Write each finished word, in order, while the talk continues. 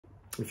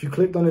If you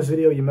clicked on this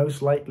video, you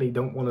most likely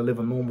don't want to live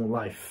a normal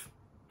life.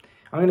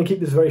 I'm going to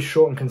keep this very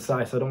short and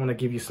concise. I don't want to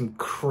give you some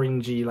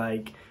cringy,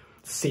 like,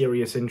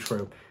 serious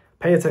intro.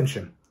 Pay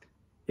attention.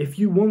 If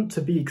you want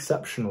to be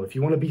exceptional, if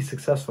you want to be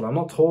successful, I'm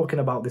not talking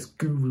about this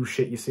guru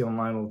shit you see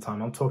online all the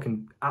time. I'm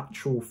talking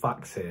actual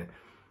facts here.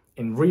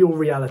 In real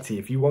reality,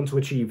 if you want to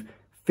achieve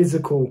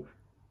physical,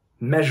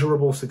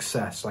 measurable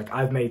success, like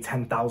I've made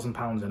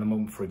 £10,000 in a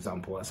month, for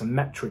example, that's a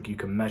metric you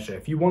can measure.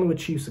 If you want to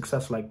achieve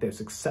success like this,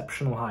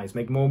 exceptional highs,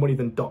 make more money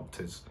than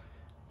doctors,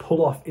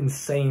 pull off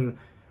insane,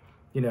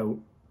 you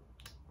know,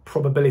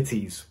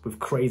 probabilities with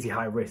crazy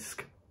high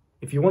risk.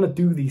 If you want to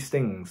do these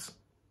things,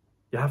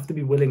 you have to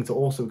be willing to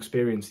also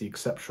experience the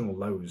exceptional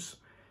lows.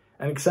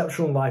 An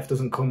exceptional life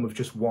doesn't come with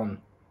just one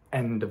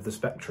end of the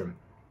spectrum.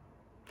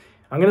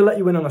 I'm going to let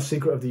you in on a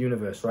secret of the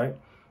universe, right?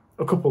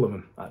 A couple of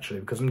them,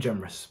 actually, because I'm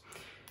generous.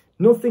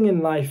 Nothing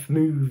in life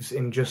moves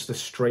in just a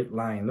straight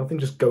line. Nothing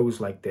just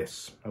goes like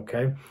this,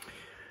 okay?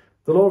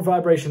 The law of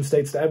vibration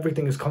states that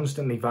everything is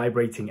constantly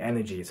vibrating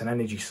energy. It's an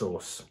energy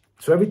source.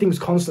 So everything's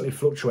constantly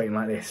fluctuating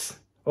like this.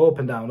 Up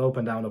and down, up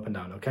and down, up and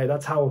down, okay?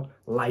 That's how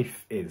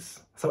life is.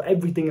 That's how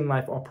everything in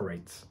life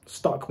operates.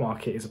 Stock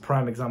market is a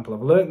prime example.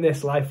 I've learned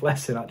this life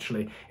lesson,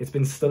 actually. It's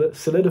been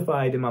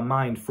solidified in my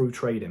mind through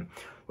trading,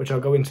 which I'll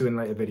go into in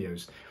later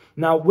videos.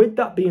 Now, with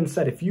that being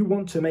said, if you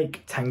want to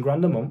make 10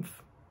 grand a month,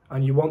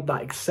 and you want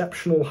that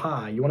exceptional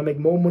high, you want to make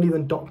more money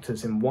than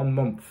doctors in 1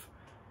 month,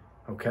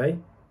 okay?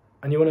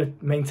 And you want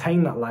to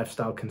maintain that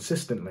lifestyle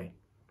consistently,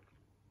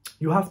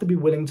 you have to be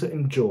willing to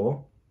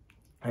endure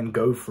and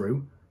go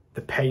through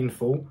the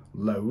painful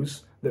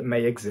lows that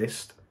may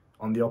exist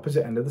on the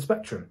opposite end of the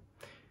spectrum.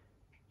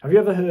 Have you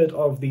ever heard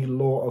of the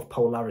law of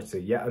polarity?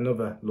 Yet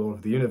another law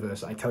of the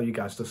universe I tell you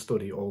guys to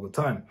study all the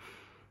time.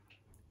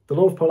 The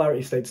law of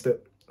polarity states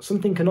that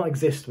something cannot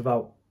exist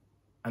without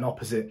an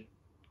opposite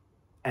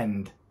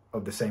end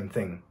of the same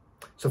thing.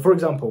 So for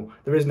example,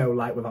 there is no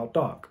light without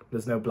dark.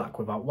 There's no black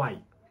without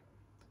white.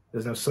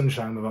 There's no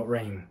sunshine without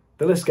rain.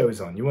 The list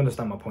goes on. You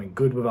understand my point.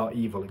 Good without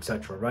evil,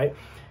 etc., right?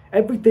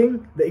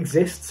 Everything that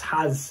exists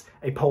has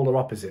a polar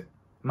opposite.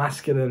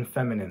 Masculine,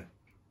 feminine,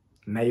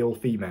 male,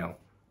 female.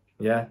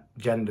 Yeah,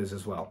 genders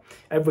as well.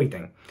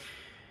 Everything.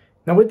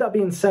 Now, with that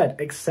being said,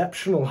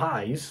 exceptional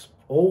highs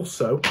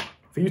also,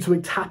 for you to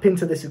tap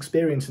into this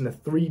experience in the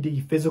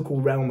 3D physical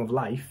realm of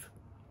life,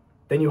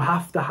 then you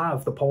have to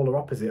have the polar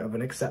opposite of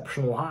an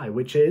exceptional high,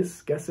 which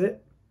is, guess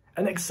it,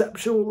 an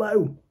exceptional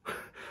low.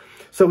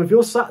 So if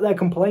you're sat there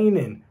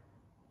complaining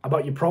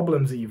about your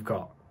problems that you've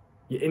got,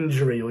 your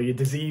injury or your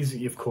disease that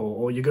you've caught,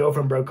 or your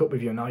girlfriend broke up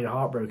with you and now you're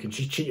heartbroken,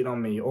 she cheated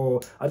on me, or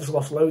I just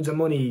lost loads of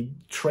money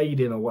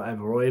trading or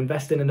whatever, or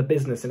investing in a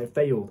business and it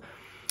failed.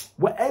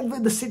 Whatever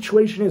the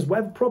situation is,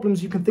 whatever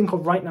problems you can think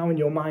of right now in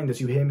your mind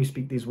as you hear me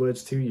speak these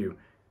words to you,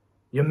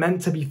 you're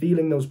meant to be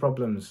feeling those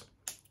problems.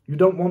 You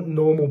don't want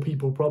normal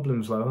people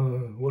problems like,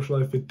 oh, what should I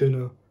have for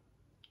dinner?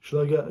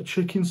 Should I get a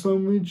chicken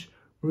sandwich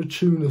or a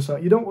tuna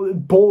sandwich? You don't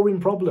want boring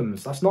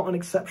problems. That's not an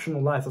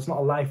exceptional life. That's not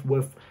a life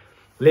worth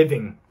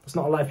living. It's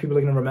not a life people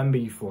are going to remember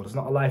you for. It's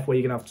not a life where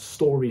you're going to have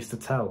stories to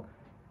tell.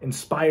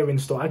 Inspiring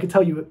stories. I could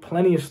tell you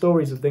plenty of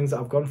stories of things that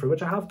I've gone through,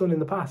 which I have done in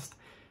the past.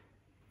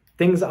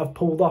 Things that I've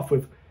pulled off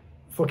with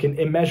fucking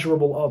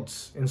immeasurable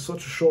odds in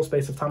such a short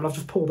space of time. And I've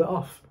just pulled it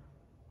off.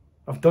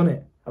 I've done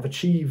it. I've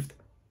achieved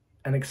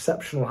an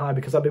exceptional high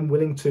because I've been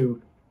willing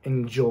to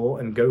endure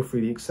and go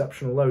through the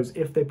exceptional lows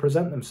if they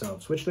present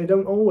themselves, which they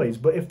don't always,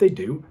 but if they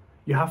do,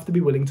 you have to be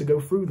willing to go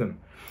through them.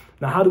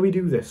 Now, how do we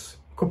do this?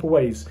 A couple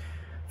ways.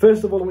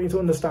 First of all, I want you to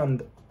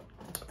understand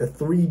the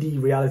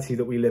 3D reality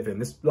that we live in.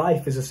 This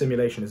life is a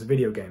simulation, it's a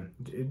video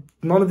game.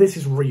 None of this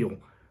is real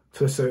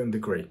to a certain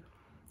degree.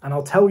 And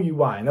I'll tell you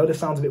why. I know this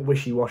sounds a bit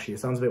wishy-washy, it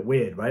sounds a bit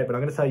weird, right? But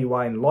I'm going to tell you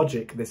why in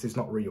logic this is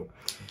not real.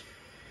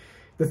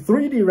 The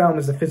 3D realm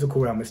is the physical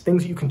realm. It's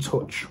things that you can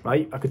touch,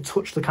 right? I could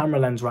touch the camera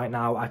lens right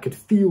now. I could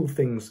feel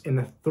things in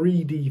the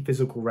 3D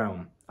physical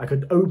realm. I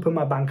could open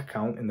my bank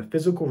account in the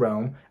physical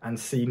realm and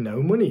see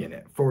no money in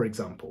it, for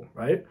example,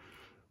 right?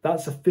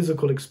 That's a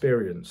physical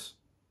experience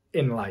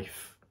in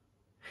life.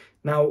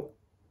 Now,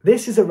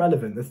 this is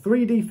irrelevant. The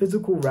 3D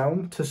physical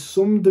realm, to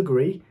some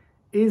degree,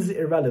 is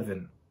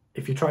irrelevant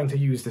if you're trying to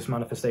use this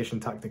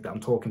manifestation tactic that I'm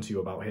talking to you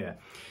about here.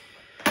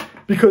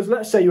 Because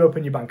let's say you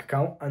open your bank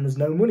account and there's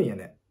no money in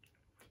it.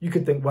 You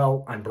could think,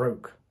 well, I'm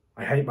broke.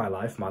 I hate my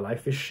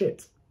life is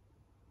shit.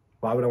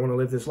 Why would I want to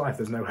live this life?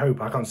 There's no hope.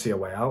 I can't see a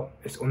way out.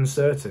 It's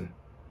uncertain.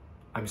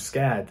 I'm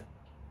scared,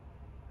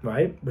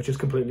 right? Which is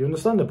completely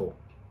understandable.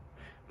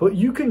 But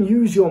you can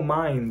use your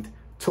mind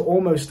to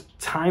almost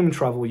time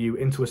travel you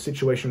into a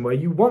situation where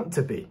you want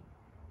to be.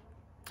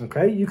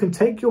 Okay? You can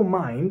take your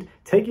mind,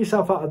 take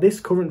yourself out of this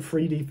current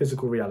 3D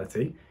physical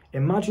reality,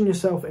 imagine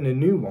yourself in a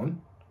new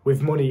one,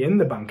 with money in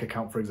the bank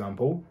account, for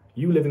example,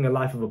 you living a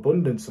life of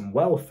abundance and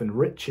wealth and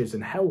riches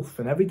and health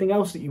and everything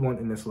else that you want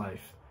in this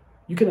life.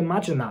 You can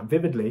imagine that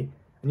vividly,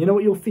 and you know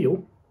what you'll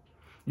feel?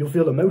 You'll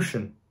feel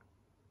emotion.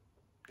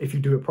 If you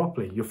do it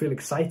properly, you'll feel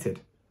excited.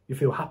 You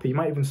feel happy. You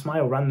might even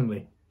smile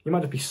randomly. You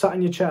might just be sat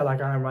in your chair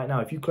like I am right now.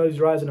 If you close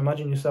your eyes and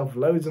imagine yourself with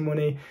loads of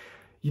money,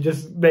 You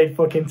just made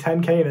fucking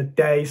 10k in a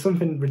day,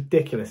 something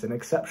ridiculous, an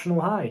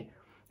exceptional high.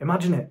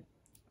 Imagine it.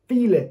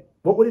 Feel it.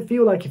 What would it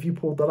feel like if you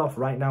pulled that off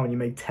right now and you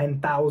made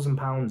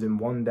 £10,000 in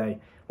one day?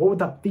 What would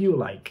that feel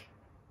like?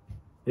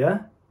 Yeah?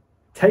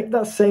 Take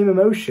that same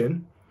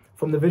emotion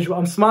from the visual.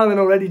 I'm smiling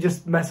already,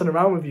 just messing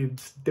around with you,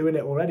 just doing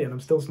it already, and I'm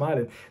still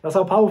smiling. That's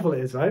how powerful it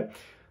is, right?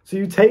 So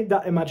you take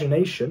that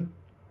imagination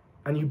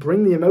and you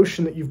bring the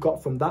emotion that you've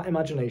got from that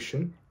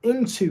imagination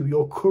into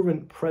your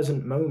current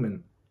present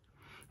moment.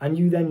 And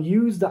you then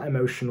use that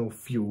emotional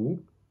fuel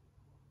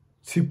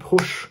to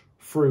push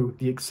through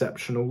the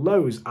exceptional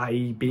lows,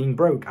 i.e. being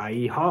broke,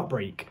 i.e.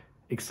 heartbreak,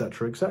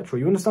 etc., etc.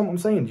 You understand what I'm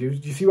saying? Do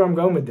you see where I'm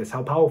going with this?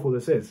 How powerful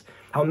this is?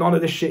 How none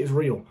of this shit is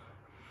real?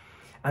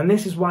 And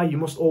this is why you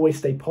must always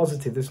stay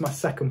positive. This is my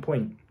second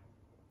point.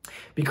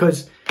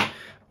 Because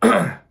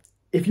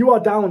if you are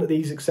down at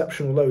these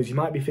exceptional lows, you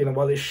might be feeling,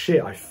 well, it's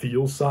shit. I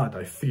feel sad.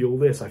 I feel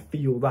this. I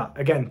feel that.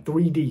 Again,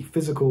 3D,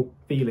 physical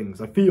feelings.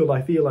 I feel.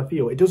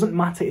 It doesn't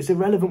matter. It's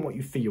irrelevant what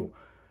you feel.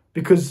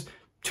 Because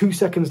 2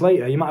 seconds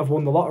later, you might have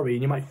won the lottery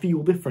and you might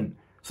feel different.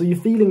 So your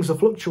feelings are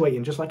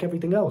fluctuating just like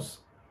everything else.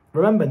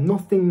 Remember,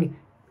 nothing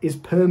is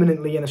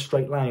permanently in a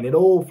straight line. It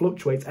all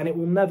fluctuates and it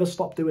will never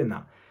stop doing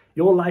that.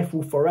 Your life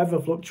will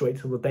forever fluctuate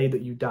till the day that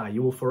you die.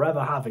 You will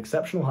forever have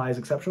exceptional highs,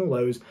 exceptional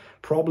lows,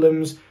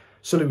 problems,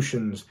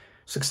 solutions,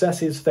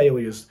 successes,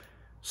 failures,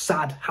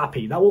 sad,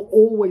 happy. That will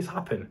always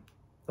happen.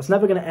 That's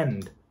never going to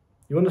end.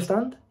 You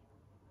understand?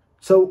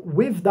 So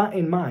with that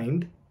in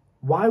mind,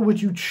 why would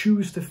you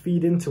choose to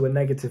feed into a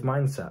negative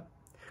mindset?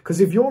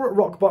 Because if you're at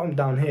rock bottom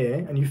down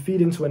here and you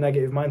feed into a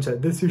negative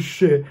mindset, this is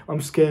shit,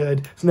 I'm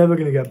scared, it's never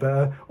going to get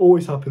better,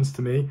 always happens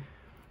to me,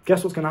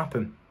 guess what's going to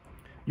happen?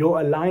 You're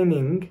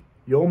aligning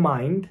your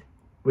mind,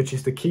 which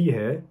is the key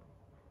here,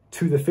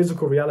 to the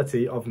physical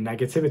reality of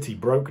negativity,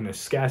 brokenness,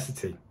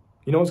 scarcity.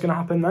 You know what's going to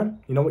happen then?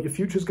 You know what your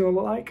future's going to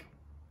look like?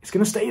 It's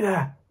going to stay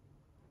there.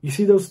 You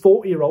see those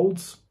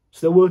 40-year-olds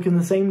still working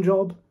the same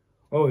job?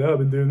 Oh yeah, I've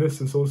been doing this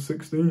since I was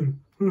 16.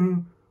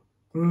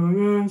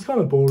 Yeah, it's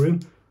kind of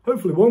boring.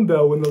 Hopefully one day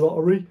I'll win the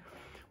lottery.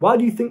 Why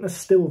do you think they're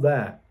still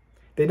there?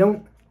 They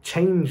don't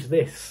change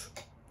this.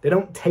 They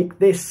don't take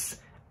this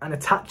and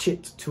attach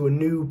it to a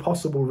new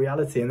possible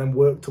reality and then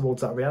work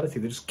towards that reality.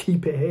 They just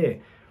keep it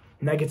here.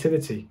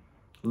 Negativity.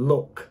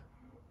 Luck.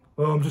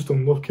 Oh, I'm just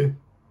unlucky.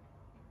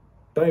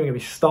 Don't even get me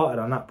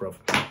started on that, bruv.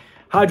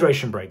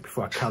 Hydration break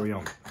before I carry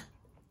on.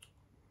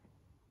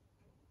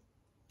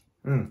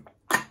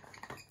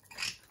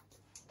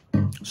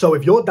 So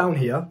if you're down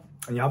here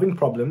and you're having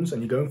problems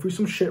and you're going through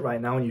some shit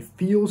right now and you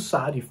feel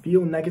sad, you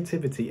feel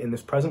negativity in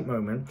this present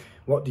moment,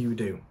 what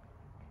do?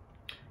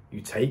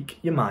 You take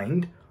your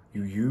mind,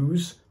 you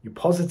use your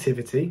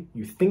positivity,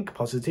 you think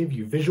positive,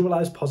 you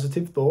visualize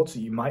positive thoughts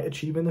that you might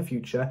achieve in the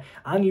future,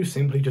 and you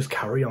simply just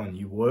carry on,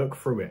 you work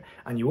through it.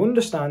 And you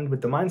understand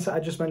with the mindset I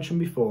just mentioned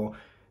before,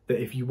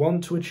 that if you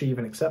want to achieve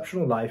an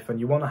exceptional life and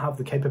you want to have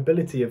the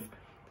capability of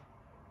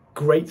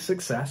great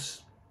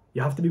success,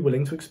 you have to be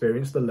willing to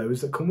experience the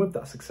lows that come with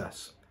that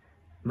success.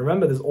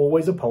 Remember, there's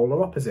always a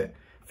polar opposite.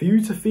 For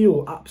you to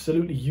feel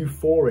absolutely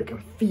euphoric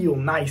and feel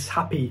nice,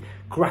 happy,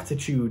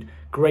 gratitude,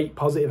 great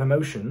positive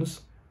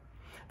emotions,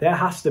 there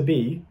has to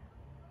be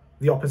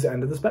the opposite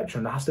end of the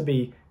spectrum. There has to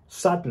be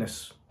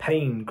sadness,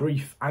 pain,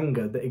 grief,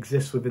 anger that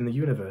exists within the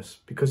universe.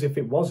 Because if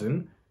it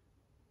wasn't,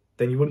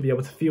 then you wouldn't be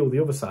able to feel the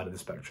other side of the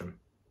spectrum.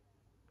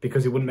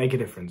 Because it wouldn't make a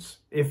difference.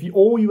 If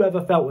all you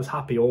ever felt was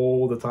happy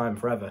all the time,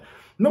 forever,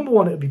 number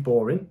one, it would be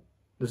boring.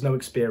 There's no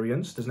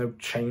experience, there's no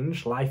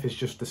change. Life is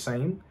just the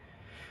same.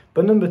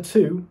 But number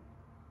two,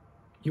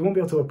 you won't be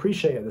able to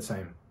appreciate it the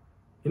same.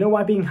 You know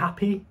why being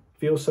happy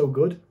feels so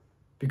good?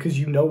 Because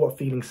you know what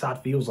feeling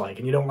sad feels like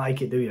and you don't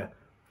like it, do you?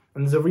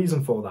 And there's a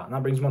reason for that. And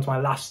that brings me on to my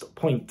last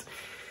point.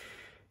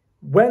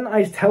 When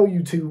I tell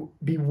you to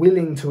be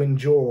willing to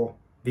endure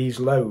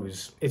these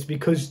lows, it's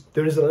because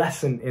there is a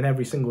lesson in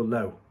every single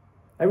low.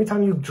 Every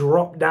time you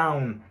drop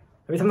down,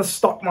 every time the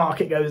stock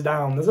market goes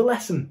down, there's a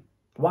lesson.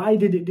 Why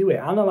did it do it?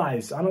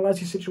 Analyze your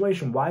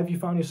situation. Why have you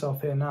found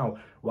yourself here now?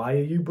 Why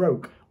are you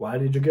broke? Why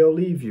did your girl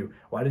leave you?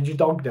 Why did your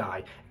dog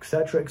die?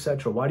 Etc,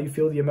 etc. Why do you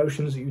feel the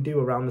emotions that you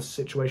do around the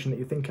situation that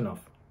you're thinking of?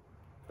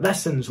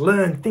 Lessons,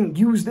 learn, think,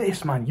 use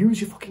this, man.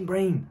 Use your fucking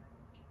brain.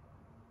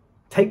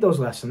 Take those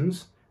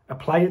lessons,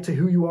 apply it to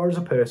who you are as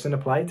a person,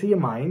 apply it to your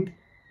mind,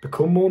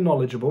 become more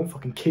knowledgeable.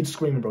 Fucking kids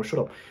screaming, bro, shut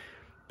up.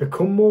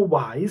 Become more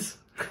wise,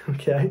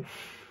 okay?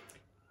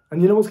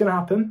 And you know what's going to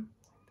happen?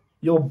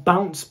 You'll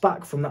bounce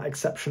back from that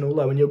exceptional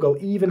low and you'll go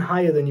even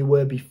higher than you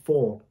were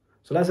before.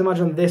 So let's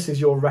imagine this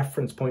is your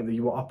reference point that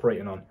you were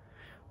operating on.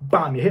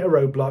 Bam, you hit a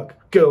roadblock,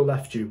 girl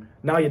left you.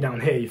 Now you're down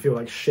here, you feel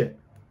like shit.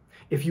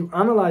 If you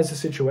analyze the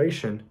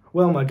situation,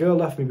 well, my girl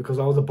left me because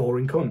I was a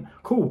boring cunt.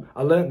 Cool,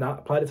 I learned that,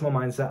 applied it to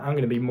my mindset. I'm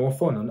going to be more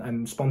fun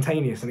and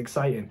spontaneous and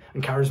exciting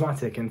and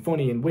charismatic and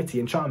funny and witty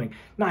and charming.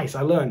 Nice,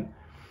 I learned.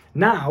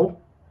 Now,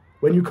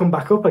 when you come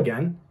back up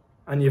again,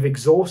 and you've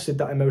exhausted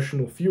that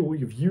emotional fuel,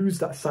 you've used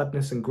that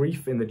sadness and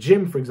grief in the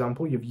gym, for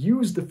example, you've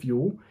used the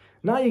fuel,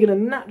 now you're going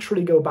to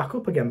naturally go back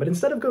up again. But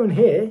instead of going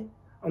here,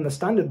 on the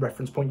standard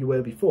reference point you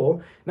were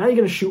before. Now you're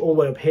going to shoot all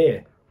the way up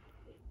here.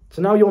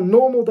 So now your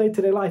normal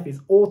day-to-day life is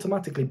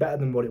automatically better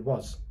than what it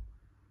was.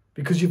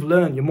 Because you've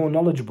learned, you're more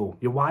knowledgeable,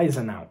 you're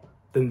wiser now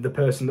than the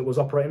person that was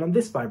operating on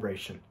this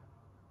vibration.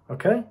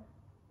 Okay?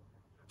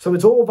 So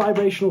it's all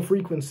vibrational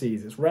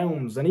frequencies, it's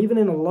realms, and even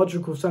in a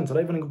logical sense, I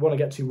don't even want to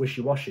get too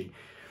wishy-washy.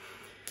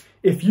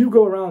 If you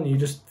go around and you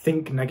just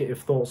think negative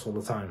thoughts all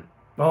the time,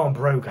 oh, I'm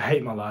broke, I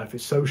hate my life,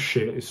 it's so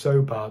shit, it's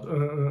so bad,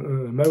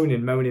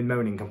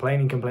 moaning,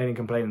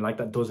 complaining, like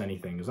that does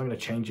anything. It's not going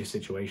to change your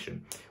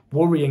situation.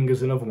 Worrying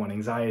is another one,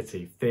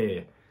 anxiety,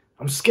 fear.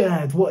 I'm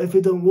scared, what if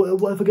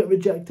what if I get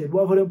rejected,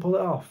 what if I don't pull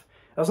it off?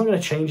 That's not going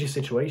to change your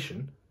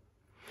situation.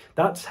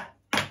 That's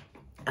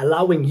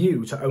allowing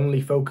you to only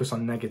focus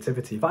on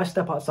negativity. If I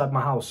step outside my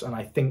house and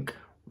I think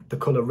the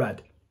colour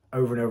red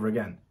over and over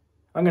again,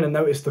 I'm going to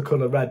notice the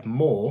colour red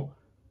more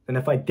than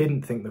if I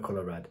didn't think the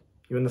colour red.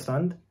 You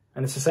understand?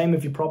 And it's the same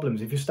with your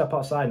problems. If you step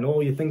outside and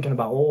all you're thinking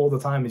about all the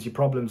time is your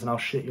problems and how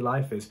shit your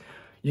life is,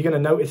 you're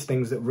going to notice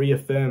things that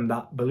reaffirm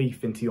that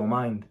belief into your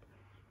mind.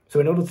 So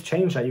in order to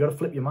change that, you've got to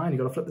flip your mind.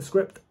 You've got to flip the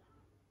script.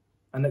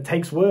 And it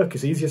takes work.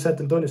 It's easier said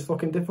than done. It's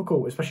fucking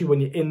difficult, especially when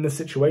you're in the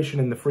situation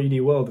in the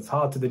 3D world. It's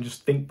hard to then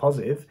just think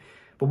positive.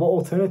 But what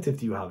alternative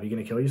do you have? Are you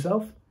going to kill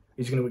yourself?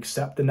 Are you going to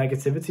accept the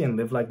negativity and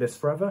live like this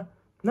forever?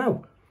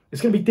 No.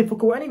 It's going to be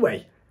difficult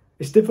anyway.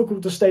 It's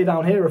difficult to stay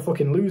down here a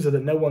fucking loser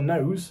that no one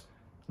knows,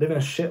 living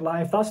a shit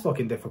life. That's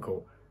fucking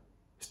difficult.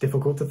 It's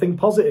difficult to think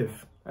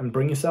positive and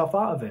bring yourself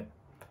out of it.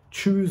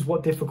 Choose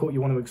what difficult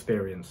you want to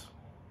experience.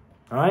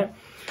 All right?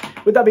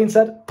 With that being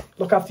said,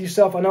 look after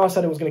yourself. I know I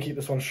said I was going to keep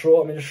this one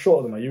short. I mean, it's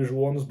shorter than my usual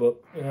ones, but,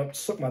 you know,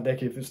 suck my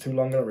dick if it's too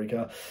long. I don't really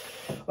care.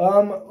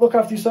 Look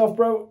after yourself,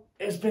 bro.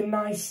 It's been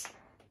nice.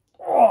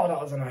 Oh,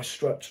 that was a nice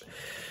stretch.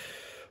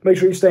 Make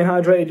sure you're staying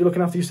hydrated, you're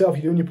looking after yourself,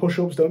 you're doing your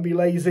push-ups, don't be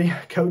lazy.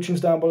 Coaching's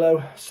down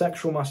below,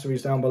 sexual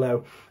mastery's down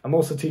below. I'm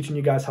also teaching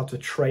you guys how to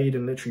trade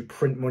and literally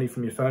print money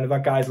from your phone. I've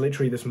had guys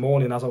literally this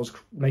morning, as I was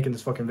making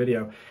this fucking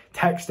video,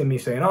 texting me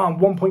saying, oh, I'm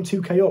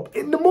 1.2k up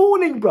in the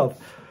morning, bruv.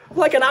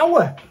 Like an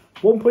hour,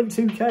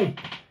 1.2k.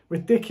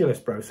 Ridiculous,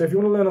 bro. So if you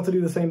want to learn how to do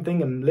the same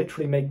thing and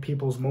literally make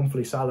people's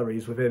monthly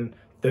salaries within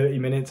 30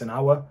 minutes, an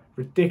hour,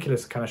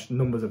 ridiculous kind of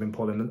numbers I've been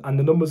pulling, and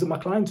the numbers that my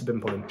clients have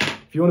been pulling.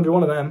 If you want to be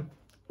one of them,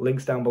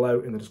 link's down below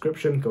in the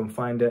description. Go and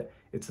find it.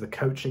 It's the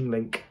coaching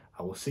link.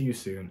 I will see you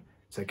soon.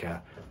 Take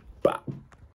care. Bye.